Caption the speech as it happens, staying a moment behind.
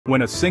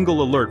When a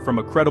single alert from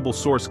a credible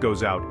source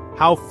goes out,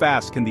 how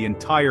fast can the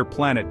entire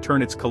planet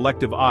turn its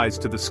collective eyes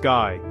to the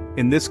sky?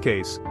 In this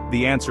case,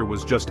 the answer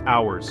was just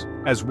hours.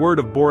 As word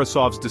of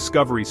Borisov's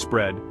discovery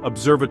spread,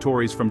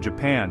 observatories from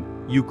Japan,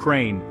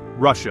 Ukraine,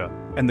 Russia,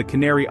 and the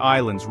Canary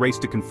Islands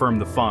raced to confirm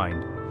the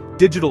find.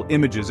 Digital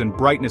images and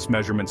brightness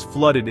measurements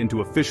flooded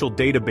into official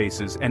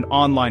databases and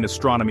online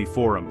astronomy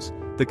forums.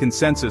 The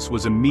consensus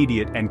was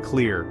immediate and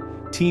clear.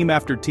 Team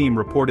after team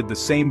reported the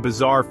same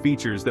bizarre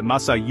features that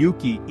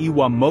Masayuki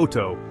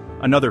Iwamoto,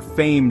 another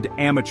famed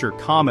amateur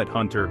comet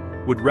hunter,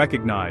 would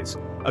recognize: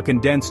 a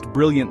condensed,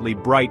 brilliantly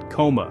bright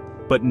coma,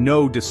 but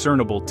no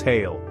discernible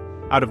tail.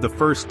 Out of the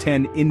first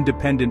 10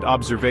 independent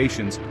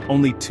observations,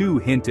 only 2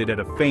 hinted at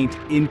a faint,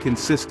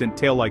 inconsistent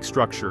tail-like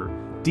structure,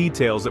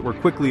 details that were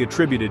quickly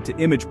attributed to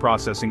image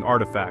processing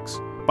artifacts.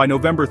 By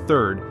November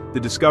 3rd, the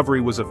discovery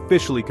was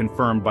officially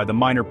confirmed by the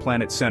Minor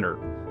Planet Center.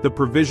 The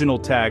provisional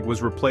tag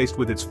was replaced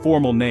with its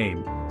formal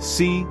name,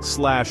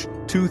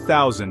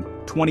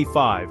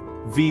 C/2025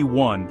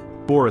 V1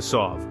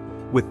 Borisov.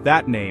 With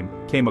that name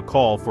came a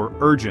call for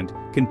urgent,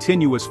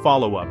 continuous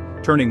follow-up,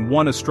 turning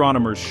one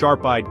astronomer's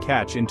sharp-eyed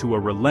catch into a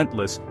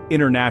relentless,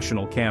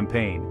 international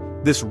campaign.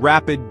 This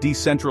rapid,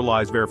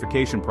 decentralized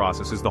verification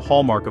process is the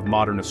hallmark of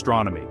modern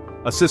astronomy,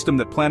 a system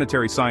that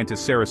planetary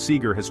scientist Sarah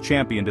Seeger has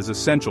championed as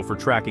essential for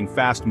tracking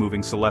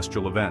fast-moving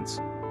celestial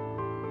events.